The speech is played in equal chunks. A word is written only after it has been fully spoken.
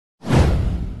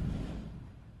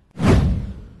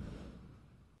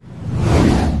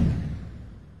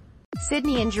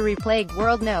Sydney injury-plagued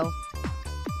world no.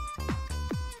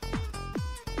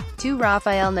 2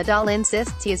 Rafael Nadal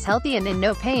insists he is healthy and in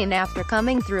no pain after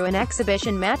coming through an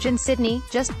exhibition match in Sydney,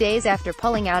 just days after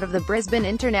pulling out of the Brisbane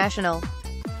International.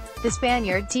 The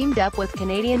Spaniard teamed up with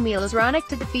Canadian Milos Raonic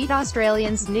to defeat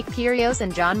Australians Nick Kyrgios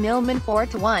and John Millman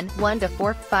 4-1,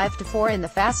 1-4, 5-4 in the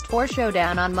Fast4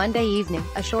 Showdown on Monday evening,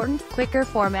 a shortened, quicker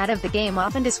format of the game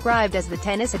often described as the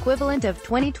tennis equivalent of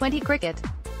 2020 cricket.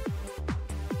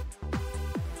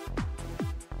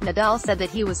 Nadal said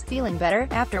that he was feeling better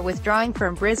after withdrawing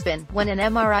from Brisbane, when an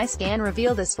MRI scan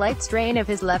revealed a slight strain of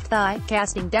his left thigh,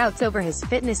 casting doubts over his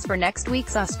fitness for next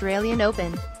week's Australian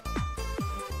Open.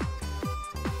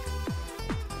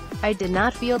 "I did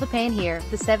not feel the pain here,"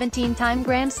 the 17-time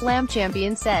Grand Slam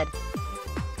champion said.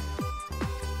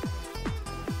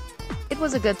 "It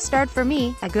was a good start for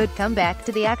me, a good comeback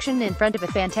to the action in front of a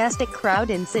fantastic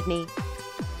crowd in Sydney.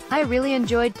 I really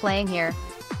enjoyed playing here.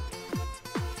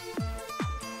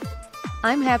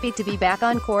 I'm happy to be back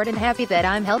on court and happy that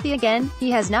I'm healthy again."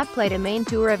 He has not played a main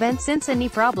tour event since a knee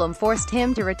problem forced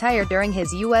him to retire during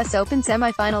his US Open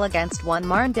semi-final against Juan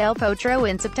Martín del Potro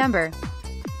in September.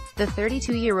 The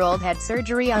 32-year-old had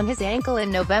surgery on his ankle in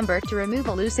November to remove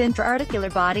a loose intra-articular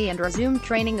body and resumed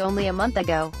training only a month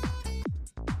ago.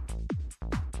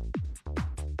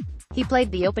 He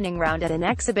played the opening round at an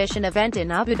exhibition event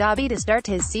in Abu Dhabi to start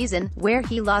his season, where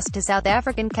he lost to South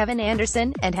African Kevin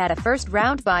Anderson, and had a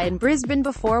first-round bye in Brisbane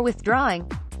before withdrawing.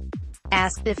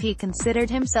 Asked if he considered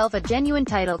himself a genuine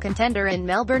title contender in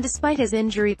Melbourne despite his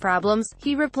injury problems,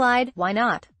 he replied, "Why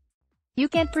not? You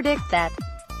can't predict that.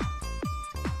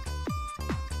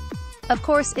 Of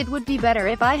course, it would be better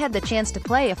if I had the chance to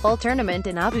play a full tournament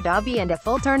in Abu Dhabi and a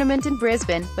full tournament in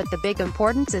Brisbane, but the big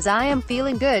importance is I am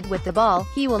feeling good with the ball."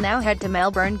 He will now head to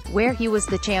Melbourne, where he was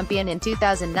the champion in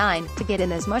 2009, to get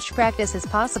in as much practice as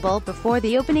possible before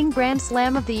the opening Grand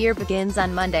Slam of the year begins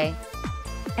on Monday.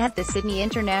 At the Sydney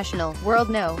International, World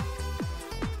No.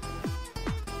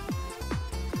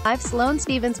 5 Sloane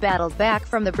Stephens battled back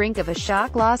from the brink of a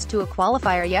shock loss to a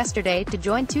qualifier yesterday to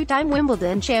join 2-time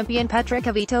Wimbledon champion Petra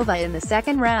Kvitova in the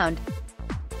second round.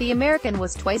 The American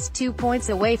was twice 2 points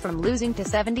away from losing to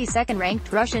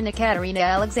 72nd-ranked Russian Ekaterina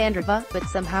Alexandrova, but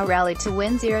somehow rallied to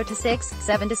win 0-6,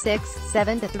 7-6,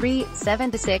 7-3,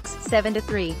 7-6,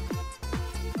 7-3.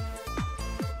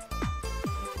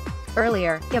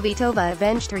 Earlier, Kvitova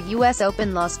avenged her US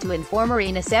Open loss to informer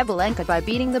Aryna Sabalenka by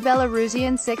beating the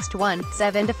Belarusian 6-1,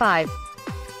 7-5.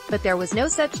 But there was no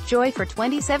such joy for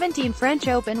 2017 French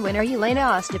Open winner Jelena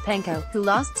Ostapenko, who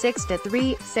lost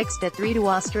 6-3, 6-3 to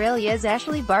Australia's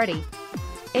Ashley Barty.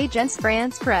 Agence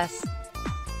France Presse.